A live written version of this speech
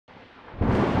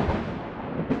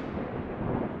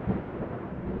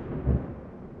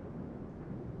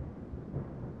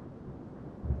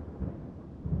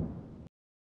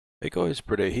Hey guys,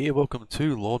 Britto here. Welcome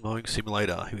to Lawn Mowing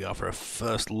Simulator. Here we are for our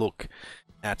first look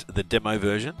at the demo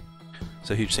version.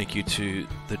 So huge thank you to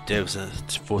the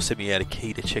devs for sending me out a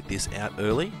key to check this out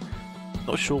early.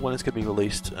 Not sure when it's going to be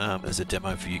released as a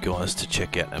demo for you guys to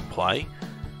check out and play.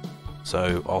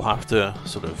 So I'll have to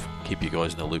sort of keep you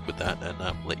guys in the loop with that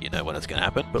and let you know when it's going to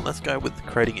happen. But let's go with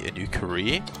creating a new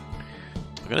career.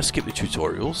 I'm going to skip the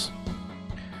tutorials.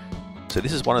 So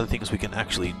this is one of the things we can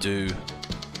actually do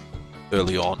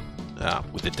early on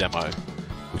with the demo,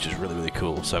 which is really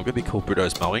cool. So I'm going to be called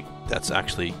Britto's Mowing. That's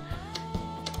actually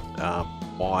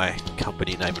my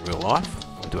company name in real life.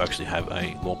 I do actually have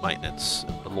a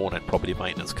lawn and property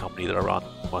maintenance company that I run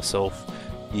myself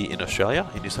here in Australia,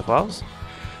 in New South Wales.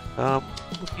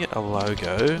 Looking at a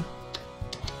logo,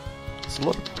 there's a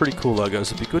lot of pretty cool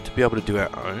logos. It'd be good to be able to do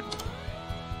our own.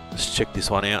 Let's check this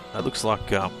one out. It looks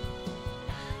like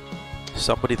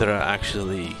somebody that I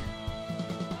actually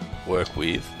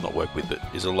not work with, but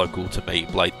is a local to me,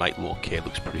 Blade Mate Lawn Care.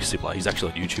 Looks pretty similar. He's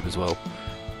actually on YouTube as well,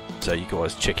 so you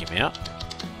guys check him out.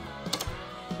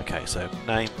 Okay, so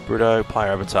name Britto,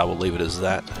 player avatar, we'll leave it as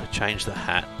that. Change the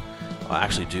hat. I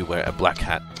actually do wear a black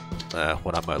hat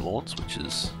when I mow lawns, which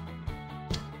is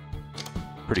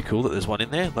pretty cool that there's one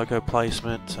in there. Logo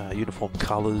placement, uniform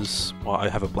colours. I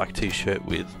have a black t-shirt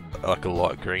with like a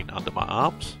light green under my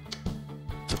arms,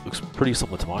 so it looks pretty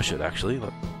similar to my shirt actually,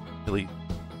 like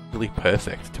really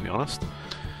perfect, to be honest.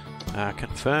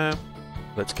 Confirm.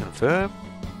 Let's confirm.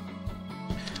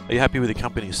 Are you happy with the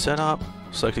company's setup?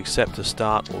 Select accept to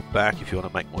start or back if you want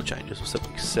to make more changes. We'll select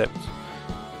accept.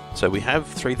 So we have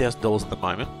 $3,000 at the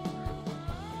moment.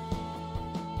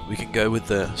 We can go with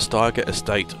the Steiger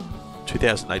Estate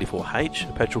 2084H,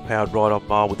 a petrol-powered ride-on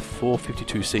mower with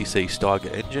 452cc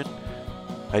Steiger engine,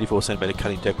 84cm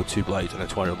cutting deck with 2 blades and a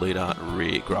 200 litre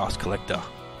rear grass collector.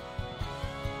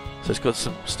 So it's got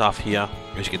some stuff here.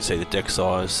 As you can see, the deck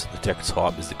size, the deck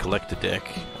type is the collector deck,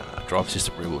 drive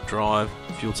system rear wheel drive,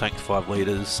 fuel tank 5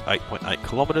 litres, 8.8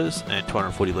 kilometres and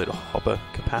 240 litre hopper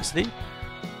capacity.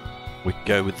 We can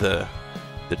go with the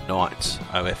Knight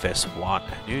OFS1.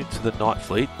 New to the Knight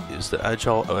fleet is the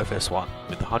Agile OFS1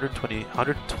 with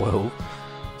 112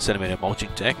 centimetre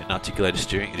mulching deck and articulated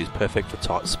steering. It is perfect for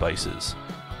tight spaces.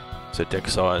 So deck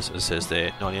size, as it says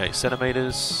there, 98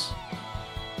 centimetres.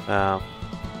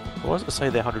 Why does it say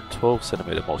they're 112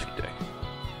 centimetre mulching deck?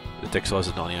 The deck size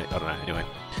is 98, I don't know, anyway.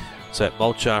 So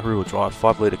mulcher, rear wheel drive,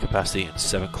 5 litre capacity and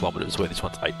 7 kilometres, where this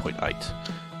one's 8.8.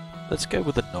 Let's go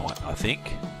with the Knight, I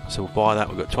think. So we'll buy that.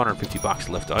 We've got 250 bucks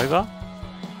left over.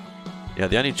 Yeah,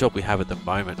 the only job we have at the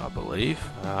moment, I believe,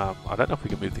 I don't know if we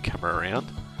can move the camera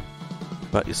around,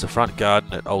 but it's the front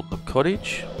garden at Oldham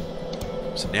Cottage.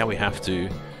 So now we have to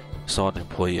assign an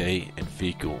employee and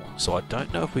vehicle. So I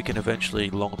don't know if we can eventually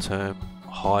long-term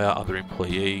hire other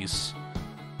employees,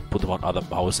 put them on other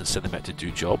mowers and send them out to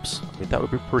do jobs. I mean, that would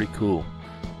be pretty cool.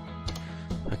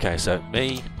 Okay, so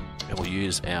me, and we'll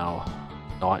use our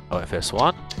Knight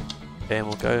OFS1, and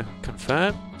we'll go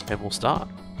confirm, and we'll start.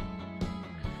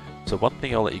 So one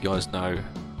thing I'll let you guys know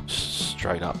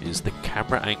straight up is the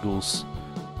camera angles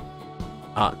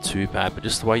aren't too bad, but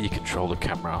just the way you control the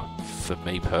camera, for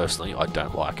me personally, I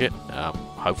don't like it.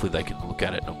 Hopefully they can look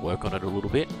at it and work on it a little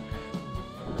bit.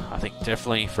 I think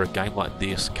definitely for a game like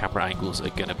this, camera angles are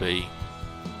going to be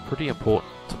pretty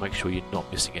important to make sure you're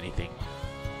not missing anything.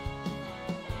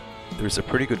 There is a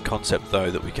pretty good concept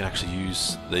though that we can actually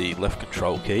use the left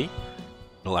control key.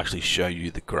 It'll actually show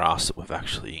you the grass that we've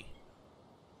actually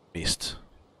missed.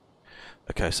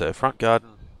 Okay, so front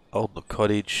garden, Oldham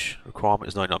Cottage, requirement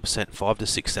is 99%, 5 to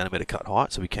 6 centimetre cut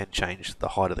height, so we can change the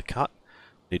height of the cut.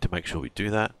 Need to make sure we do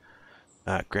that.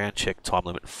 Ground check time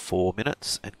limit 4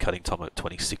 minutes and cutting time limit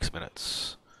 26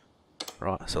 minutes.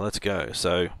 Right, so let's go.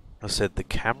 So I said the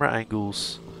camera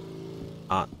angles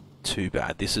aren't too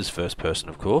bad. This is first person,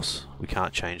 of course. We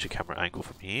can't change the camera angle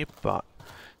from here, but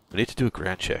we need to do a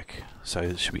ground check. So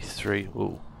there should be 3.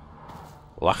 Ooh.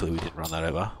 Luckily we didn't run that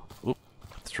over. Oop.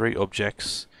 3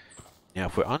 objects. Now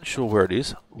if we're unsure where it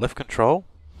is, left control,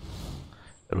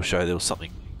 it'll show there was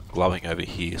something glowing over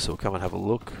here. So we'll come and have a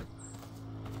look.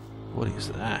 What is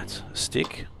that? A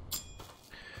stick?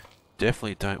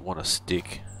 Definitely don't want a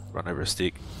stick. Run over a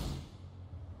stick.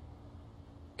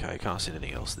 Okay, can't see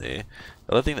anything else there.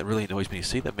 The other thing that really annoys me, you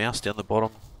see the mouse down the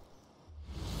bottom?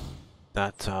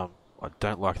 That, I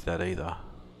don't like that either.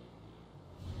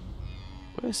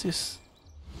 Where's this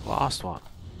last one?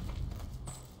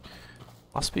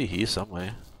 Must be here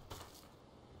somewhere.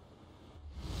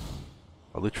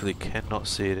 I literally cannot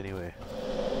see it anywhere.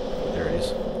 There it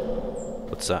is.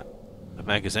 What's that? A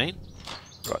magazine?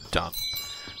 Right, done.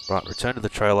 Right, return to the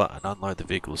trailer and unload the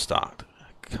vehicle to start.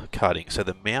 cutting. So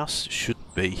the mouse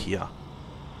shouldn't be here.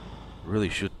 Really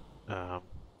should. Right,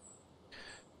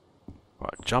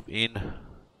 jump in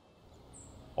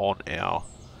on our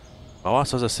mouse.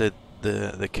 So as I said,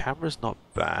 the camera's not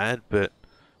bad, but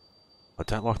I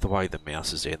don't like the way the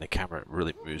mouse is there, and the camera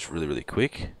really moves really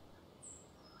quick.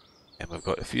 And we've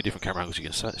got a few different camera angles you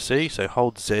can see. So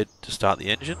hold Z to start the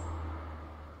engine.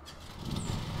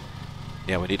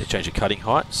 Now we need to change the cutting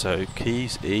height. So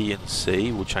keys E and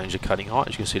C will change the cutting height,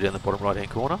 as you can see down the bottom right hand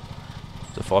corner,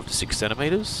 to 5 to 6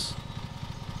 centimeters.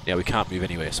 Now we can't move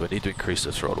anywhere, so we need to increase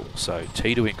the throttle. So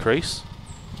T to increase.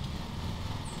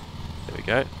 There we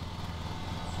go.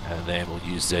 And then we'll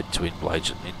use Z to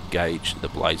engage the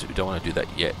blades. We don't want to do that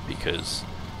yet because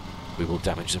we will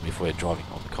damage them if we're driving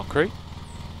on the concrete.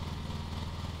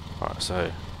 Alright,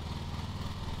 so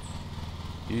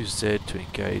use Z to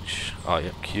engage. Oh,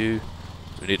 yeah, Q.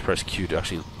 So we need to press Q to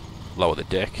actually lower the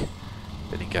deck.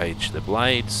 Then engage the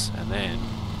blades, and then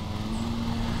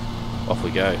off we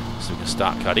go. So we can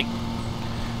start cutting.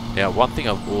 Now, one thing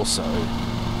I've also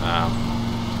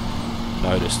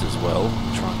noticed as well,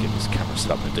 try and get this camera set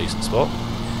up in a decent spot,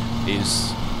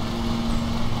 is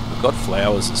we've got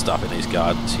flowers and stuff in these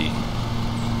gardens here.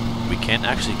 We can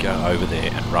actually go over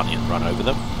there and run over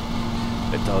them.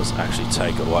 It does actually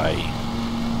take away,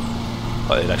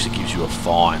 it actually gives you a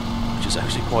fine, which is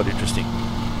actually quite interesting.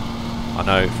 I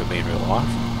know for me in real life,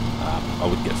 I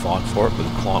wouldn't get fined for it, but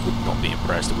the client would not be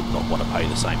impressed and would not want to pay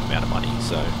the same amount of money.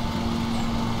 So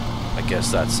I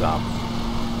guess that's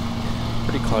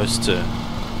pretty close to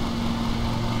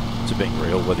being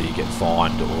real, whether you get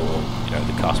fined or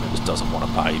the customer just doesn't want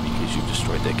to pay because you've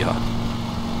destroyed their garden.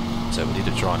 So we need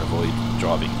to try and avoid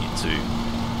driving into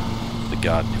the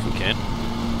garden if we can.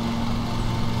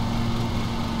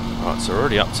 Alright, so we're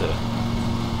already up to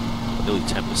nearly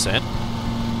 10%.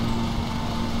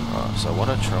 Alright, so I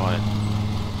want to try and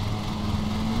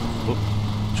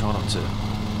try not to,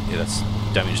 yeah, that's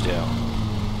damaged our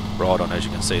ride-on. As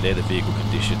you can see there, the vehicle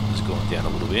condition has gone down a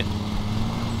little bit.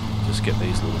 Just get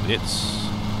these little bits.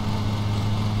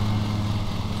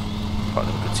 Right,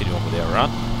 then we'll continue on with our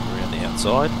run around the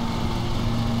outside.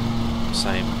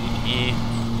 Same in here.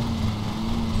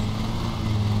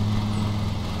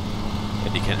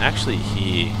 And you can actually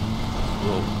hear,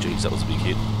 oh geez, that was a big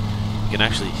hit. You can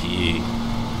actually hear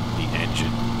the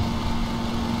engine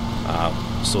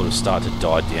sort of start to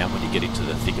die down when you get into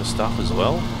the thicker stuff as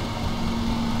well,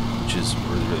 which is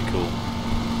really cool.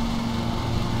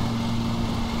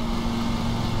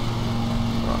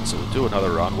 Alright, so we'll do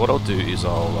another run. What I'll do is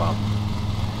I'll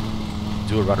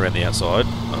do a run around the outside.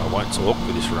 I won't talk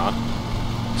for this run,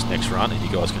 this next run, and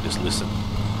you guys can just listen.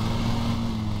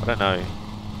 I don't know.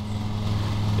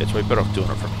 Yeah, it's way better off doing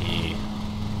it from here.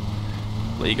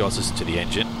 Let you guys listen to the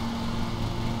engine.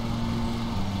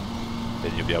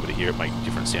 Then you'll be able to hear it make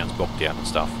different sounds, bog down and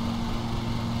stuff.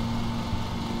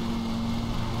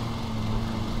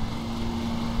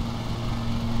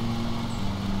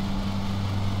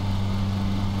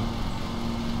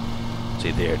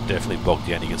 See there, it definitely bogged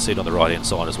down. You can see it on the right hand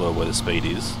side as well where the speed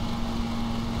is.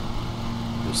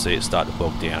 You'll see it start to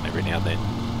bog down every now and then.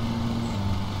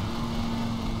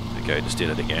 Okay, just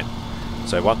did it again.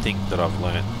 So one thing that I've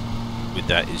learned with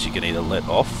that is you can either let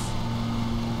off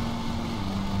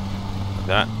like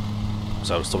that,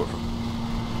 so it'll stop it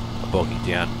from bogging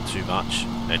down too much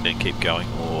and then keep going,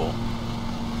 or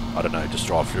I don't know, just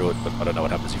drive through it, but I don't know what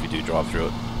happens if you do drive through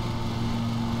it.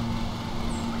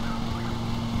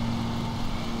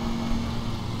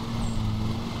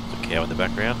 There's a cow in the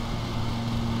background.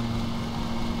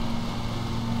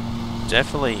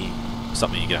 Definitely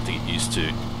something you're going to have to get used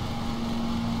to.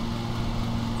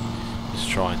 Just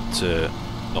trying to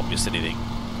not miss anything.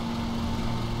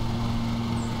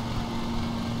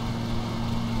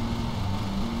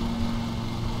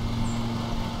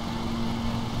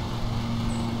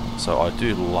 So I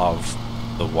do love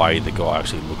the way the guy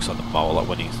actually looks on the mower. Like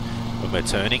when we're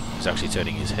turning, he's actually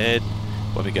turning his head.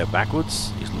 When we go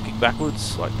backwards, he's looking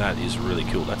backwards. Like that is really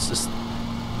cool. That's just,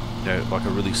 like a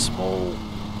really small,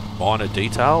 minor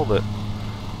detail that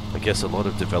I guess a lot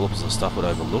of developers and stuff would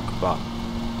overlook. But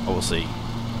obviously,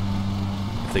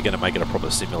 if they're going to make it a proper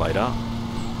simulator,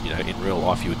 in real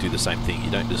life you would do the same thing.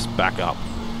 You don't just back up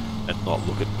and not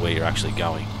look at where you're actually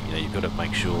going. You've got to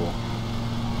make sure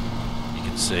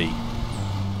can see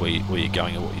where you're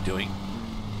going and what you're doing.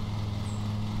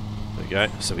 There we go.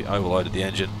 So we overloaded the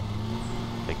engine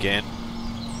again.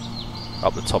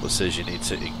 Up the top it says you need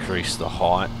to increase the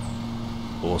height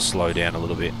or slow down a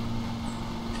little bit.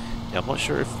 Now I'm not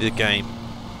sure if the game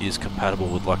is compatible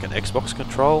with like an Xbox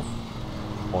control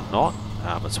or not.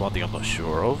 It's one thing I'm not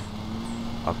sure of.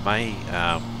 I may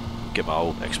get my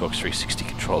old Xbox 360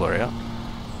 controller out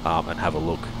and have a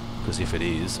look, because if it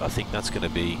is, I think that's going to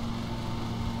be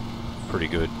pretty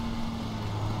good.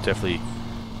 Definitely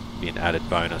be an added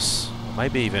bonus.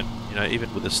 Maybe even, you know,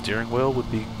 even with a steering wheel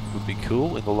would be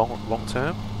cool in the long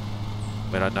term.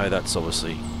 I mean, I know that's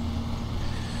obviously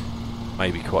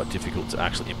maybe quite difficult to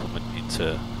actually implement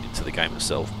into the game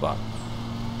itself, but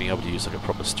being able to use like a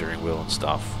proper steering wheel and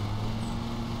stuff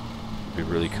would be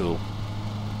really cool.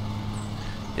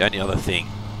 The only other thing,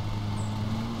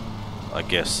 I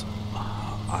guess,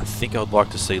 I think I'd like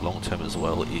to see long term as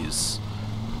well is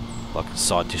like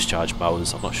side discharge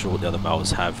mowers. I'm not sure what the other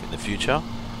mowers have in the future,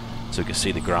 so you can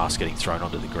see the grass getting thrown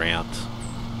onto the ground.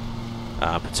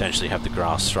 Potentially have the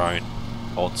grass thrown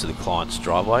onto the client's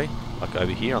driveway, like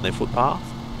over here on their footpath.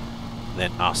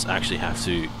 Then us actually have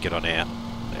to get on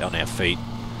our feet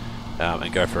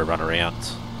and go for a run around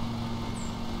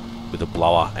with a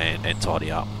blower and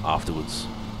tidy up afterwards.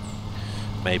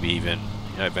 Maybe even,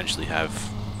 you know, eventually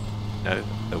have, you know,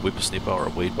 a whippersnipper or a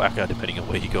weed whacker, depending on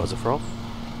where you guys are from,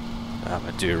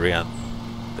 and do around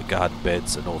the garden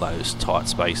beds and all those tight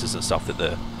spaces and stuff that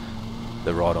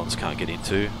the ride-ons can't get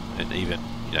into, and even,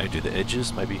 you know, do the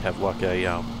edges. Maybe have like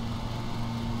a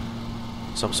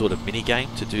some sort of mini game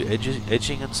to do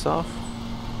edging and stuff.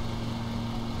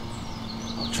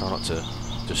 I'll try not to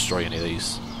destroy any of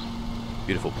these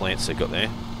beautiful plants they've got there.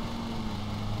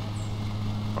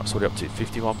 Right, so we're up to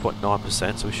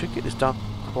 51.9%, so we should get this done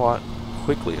quite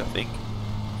quickly, I think.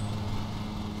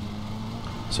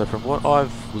 So from what I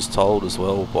was told as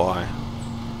well by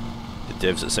the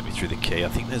devs that sent me through the key, I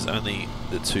think there's only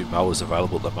the 2 mowers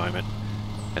available at the moment,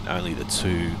 and only the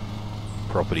 2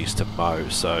 properties to mow.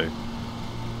 So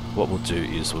what we'll do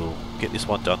is we'll get this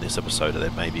one done this episode, and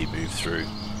then maybe move through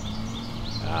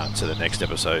to the next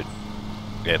episode.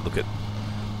 Yeah, look at,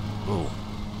 ooh,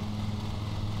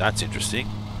 that's interesting.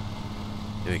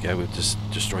 There we go, we've just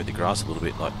destroyed the grass a little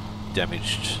bit, like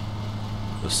damaged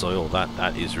the soil.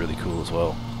 That is really cool as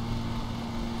well.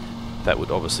 That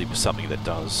would obviously be something that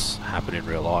does happen in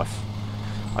real life.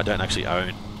 I don't actually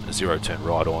own a zero-turn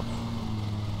ride-on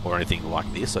or anything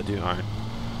like this. I do own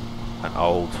an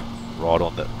old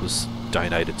ride-on that was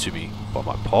donated to me by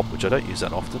my pop, which I don't use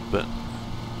that often, but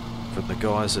from the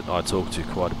guys that I talk to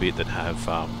quite a bit that have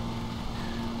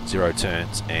zero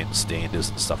turns and standers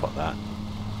and stuff like that,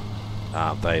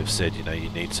 they have said, you know, you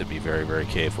need to be very, very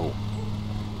careful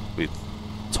with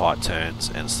tight turns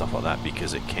and stuff like that,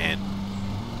 because it can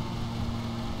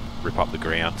rip up the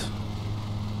ground.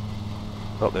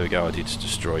 Oh, there we go, I did just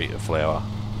destroy a flower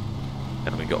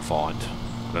and we got fined.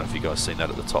 I don't know if you guys seen that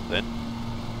at the top then.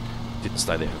 Didn't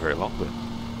stay there for very long, but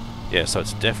yeah, so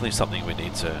it's definitely something we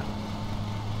need to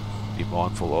be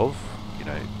mindful of. You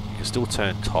know, you can still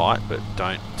turn tight, but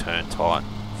don't turn tight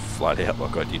flat out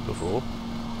like I did before.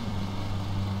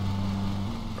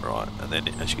 Right, and then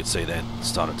as you can see then, it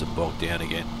started to bog down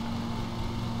again.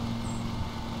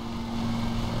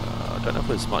 I don't know if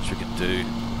there's much we can do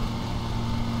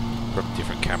from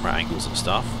different camera angles and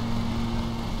stuff.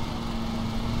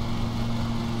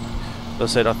 As I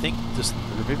said, I think just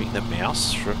removing the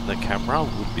mouse from the camera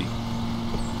would be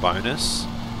a bonus.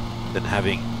 Then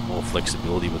having more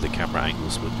flexibility with the camera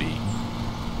angles would be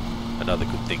another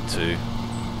good thing too.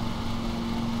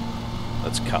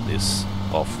 Let's cut this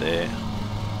off there.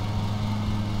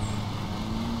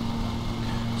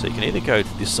 So you can either go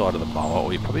to this side of the mower,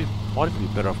 or you probably might even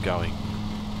be better off going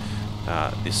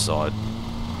this side.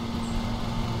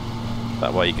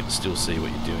 That way you can still see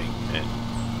what you're doing and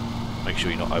make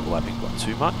sure you're not overlapping by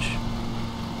too much.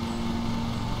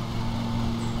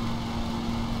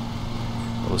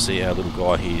 We'll see our little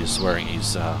guy here is wearing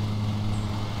his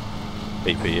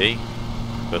PPE,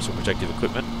 personal protective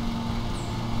equipment,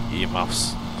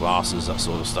 earmuffs, glasses, that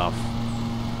sort of stuff.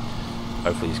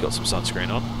 Hopefully he's got some sunscreen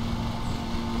on.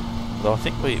 Although I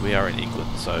think we are in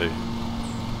England, so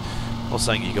I'm not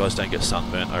saying you guys don't get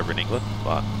sunburnt over in England,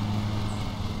 but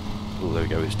oh, there we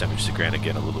go, he's damaged the ground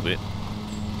again a little bit.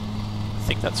 I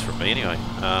think that's from me anyway.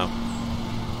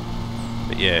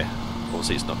 But yeah,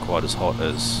 obviously it's not quite as hot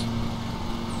as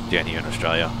down here in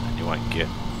Australia, and you won't get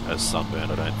as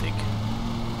sunburned, I don't think.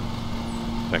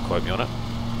 Don't quote me on it,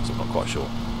 because I'm not quite sure.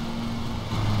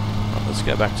 Right, let's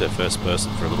go back to first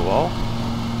person for a little while.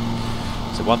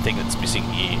 So one thing that's missing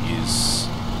here is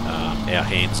our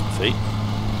hands and feet.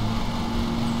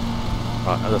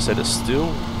 Right, as I said, it's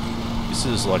still, this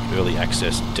is like early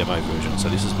access demo version, so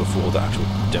this is before the actual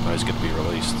demo is going to be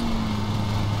released.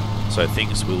 So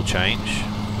things will change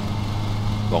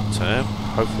long term.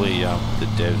 Hopefully the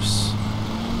devs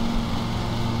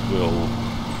will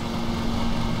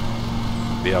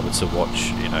be able to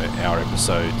watch, you know, our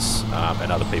episodes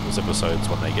and other people's episodes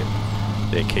when they get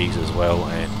their keys as well,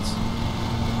 and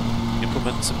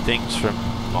implement some things from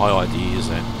my ideas.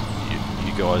 And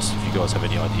you guys, if you guys have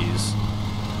any ideas,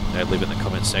 you know, leave it in the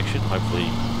comment section. Hopefully,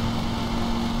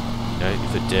 you know,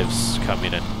 if the devs come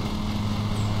in and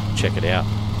check it out,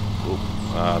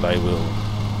 they will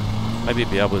maybe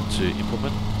be able to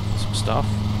implement some stuff.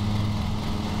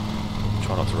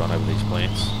 Try not to run over these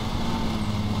plans.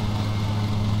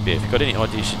 Yeah, if you've got any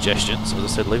idea, suggestions, as I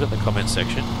said, leave it in the comment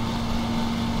section,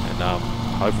 and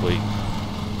hopefully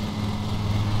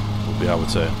we'll be able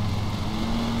to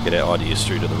get our ideas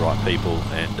through to the right people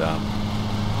and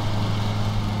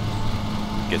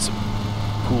get some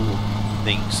cool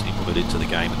things implemented into the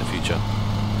game in the future.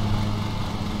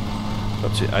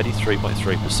 Up to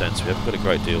 83.3%, so we haven't got a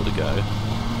great deal to go.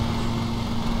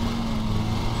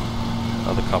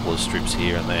 Another couple of strips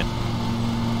here and then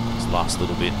this last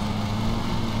little bit.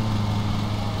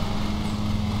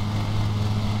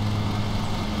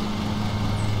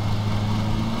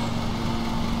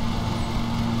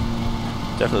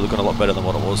 Definitely looking a lot better than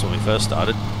what it was when we first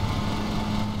started.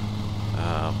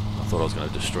 I thought I was going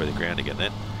to destroy the ground again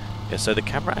then. Yeah, so the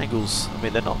camera angles, I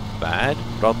mean, they're not bad,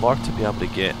 but I'd like to be able to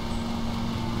get...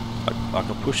 I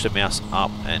can push the mouse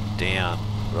up and down,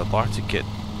 but I'd like to get...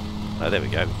 Oh, there we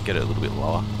go, we can get it a little bit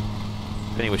lower.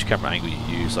 Depending which camera angle you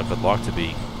use, like I'd like to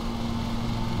be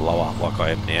lower like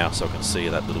I am now, so I can see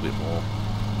that a little bit more.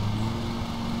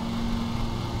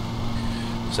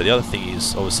 So the other thing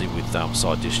is, obviously with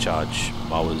side discharge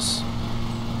mowers,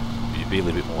 you'd be a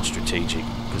little bit more strategic,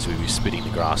 because we'd be spitting the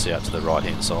grass out to the right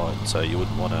hand side, so you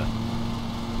wouldn't want to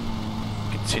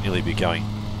continually be going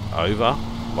over,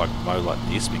 like mow like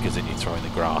this, because then you're throwing the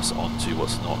grass onto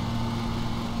what's not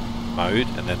mowed,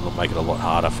 and then it'll make it a lot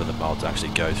harder for the mower to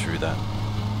actually go through that.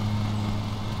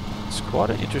 It's quite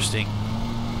an interesting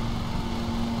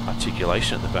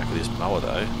articulation at the back of this mower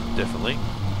though, definitely.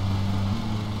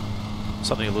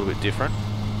 Something a little bit different.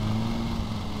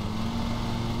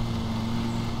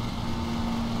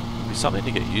 It'd be something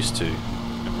to get used to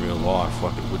in real life,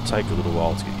 like it would take a little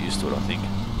while to get used to it, I think.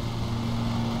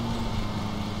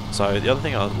 So the other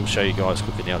thing I will show you guys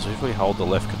quickly now, so if we hold the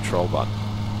left control button,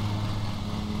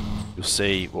 you'll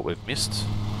see what we've missed.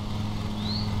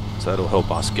 So that'll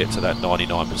help us get to that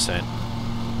 99%.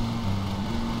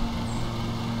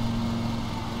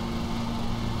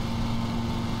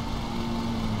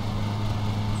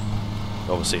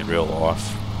 Obviously in real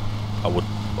life, I would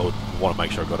want to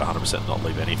make sure I got 100% and not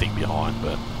leave anything behind,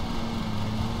 but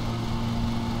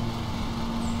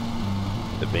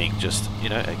it being just, you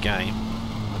know, a game,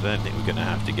 I don't think we're going to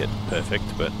have to get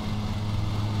perfect, but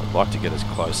I'd like to get as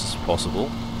close as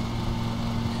possible.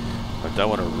 I don't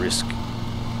want to risk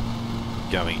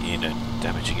going in and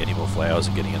damaging any more flowers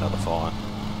and getting another fine.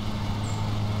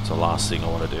 It's the last thing I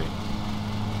want to do.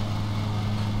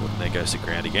 And there goes the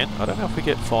ground again. I don't know if we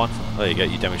get fined. There you go,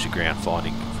 you damage the ground, fine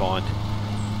incurred.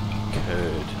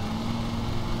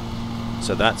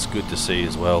 So that's good to see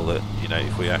as well, that, you know,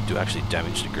 if we have to actually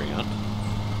damage the ground,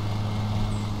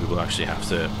 we will actually have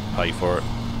to pay for it,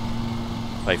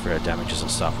 pay for our damages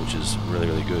and stuff, which is really,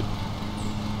 really good.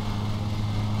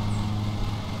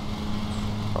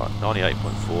 Right,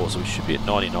 98.4, so we should be at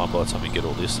 99 by the time we get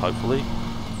all this, hopefully.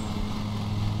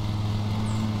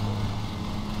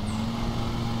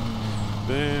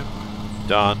 Boom,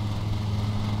 done.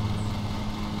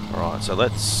 Alright, so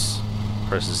let's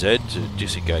press Z to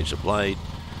disengage the blade,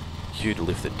 Q to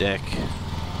lift the deck.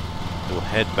 We'll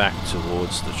head back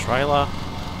towards the trailer.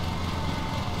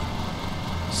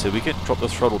 So we can drop the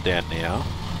throttle down now,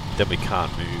 then we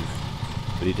can't move.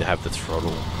 We need to have the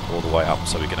throttle all the way up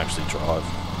so we can actually drive.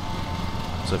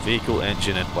 So vehicle,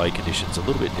 engine and blade conditions a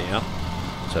little bit down,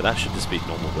 so that should just be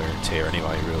normal wear and tear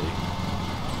anyway, really.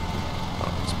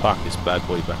 Right, let's park this bad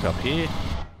boy back up here.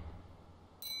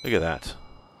 Look at that.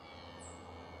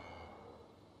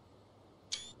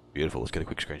 Beautiful, let's get a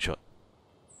quick screenshot.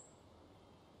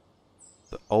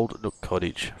 The old Nook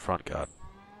Cottage front garden.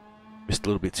 Missed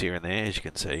little bits here and there, as you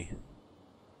can see.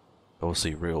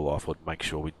 Obviously, real life would make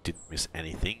sure we didn't miss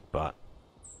anything, but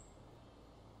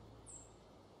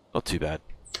not too bad.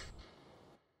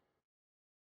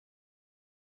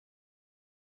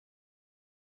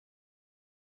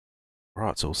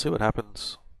 Alright, so we'll see what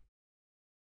happens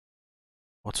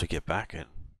once we get back and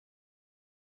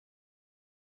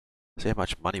see how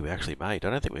much money we actually made. I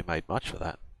don't think we made much for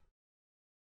that.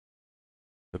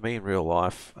 For me in real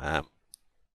life, I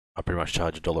pretty much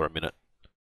charge $1 a minute.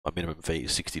 My minimum fee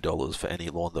is $60 for any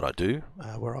lawn that I do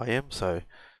where I am, so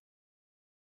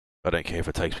I don't care if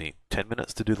it takes me 10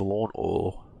 minutes to do the lawn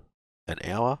or an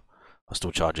hour. I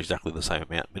still charge exactly the same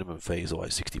amount. Minimum fee is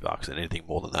always $60, and anything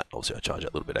more than that, obviously I charge a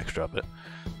little bit extra. But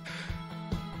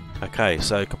okay,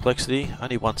 so complexity,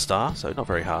 only 1 star, so not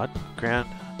very hard. Ground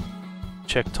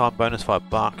check time bonus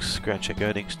 $5. Ground check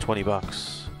earnings $20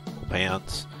 or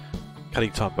pounds.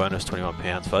 Cutting time bonus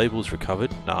 £21. Valuables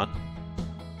recovered, none.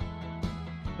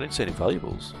 I didn't see any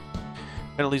valuables.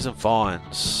 Penalties and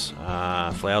fines.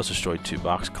 Flowers destroyed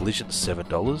 $2. Collisions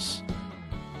 $7.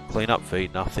 Cleanup fee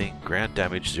nothing. Ground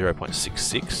damage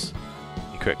 0.66.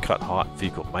 Incorrect cut height.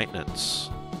 Vehicle maintenance.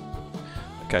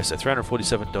 Okay, so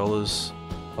 $347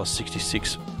 plus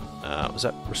 66. Was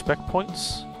that respect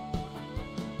points?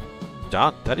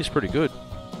 Done. That is pretty good.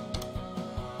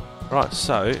 Right,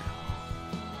 so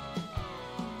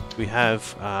we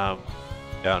have our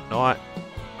night.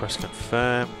 Press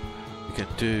confirm. We can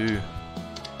do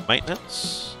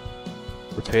maintenance,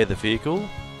 repair the vehicle,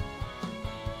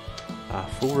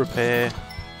 full repair,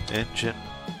 engine.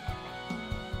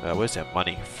 Where's our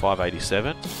money?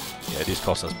 587. Yeah, it is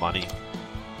costing us money.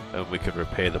 And we can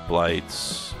repair the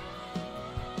blades.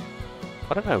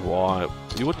 I don't know why.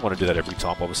 You wouldn't want to do that every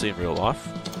time, obviously, in real life.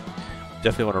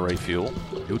 Definitely want to refuel.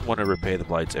 You wouldn't want to repair the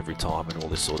blades every time and all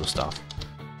this sort of stuff.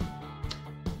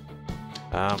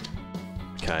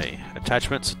 Okay,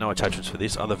 attachments. No attachments for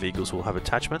this. Other vehicles will have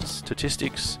attachments.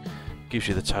 Statistics gives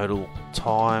you the total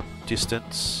time,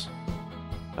 distance.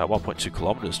 1.2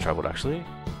 kilometers travelled actually.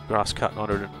 Grass cut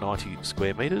 990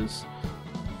 square meters.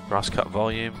 Grass cut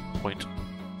volume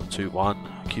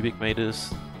 0.21 cubic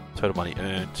meters. Total money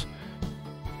earned.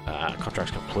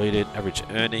 Contracts completed. Average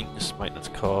earnings. Maintenance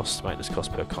cost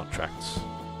per contract.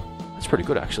 That's pretty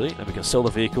good actually. And we can sell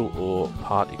the vehicle or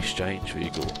part exchange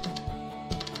vehicle.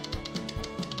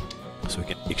 So we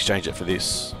can exchange it for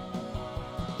this.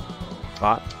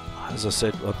 But as I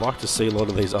said, I'd like to see a lot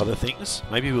of these other things.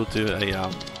 Maybe we'll do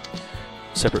a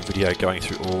separate video going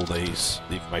through all these,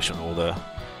 the information on all the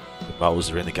mowers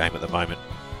that are in the game at the moment.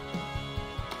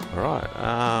 Alright,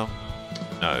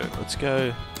 no, let's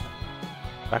go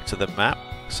back to the map.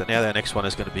 So now our next one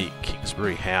is going to be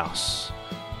Kingsbury House.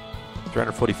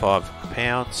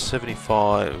 £345,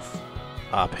 75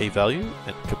 RP value,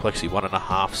 and complexity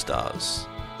 1.5 stars.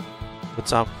 But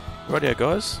rightio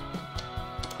guys,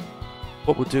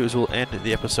 what we'll do is we'll end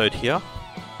the episode here.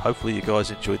 Hopefully you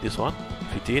guys enjoyed this one.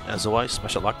 If you did, as always,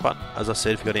 smash that like button. As I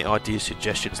said, if you've got any ideas,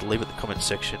 suggestions, leave it in the comment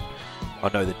section. I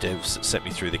know the devs that sent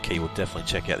me through the key will definitely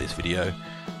check out this video,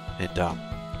 and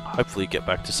hopefully get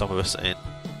back to some of us and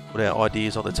put our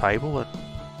ideas on the table and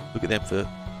look at them for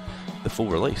the full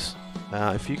release.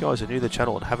 If you guys are new to the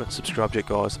channel and haven't subscribed yet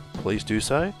guys, please do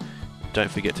so. Don't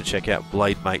forget to check out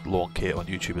Blade Mate Lawn Care on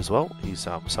YouTube as well. He's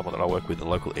someone that I work with in the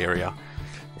local area,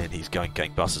 and he's going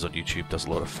gangbusters on YouTube, does a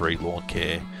lot of free lawn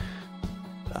care,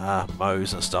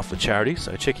 mows and stuff for charity,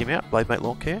 so check him out, Blade Mate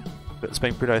Lawn Care. But it's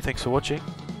been Britto, thanks for watching.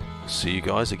 See you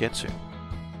guys again soon.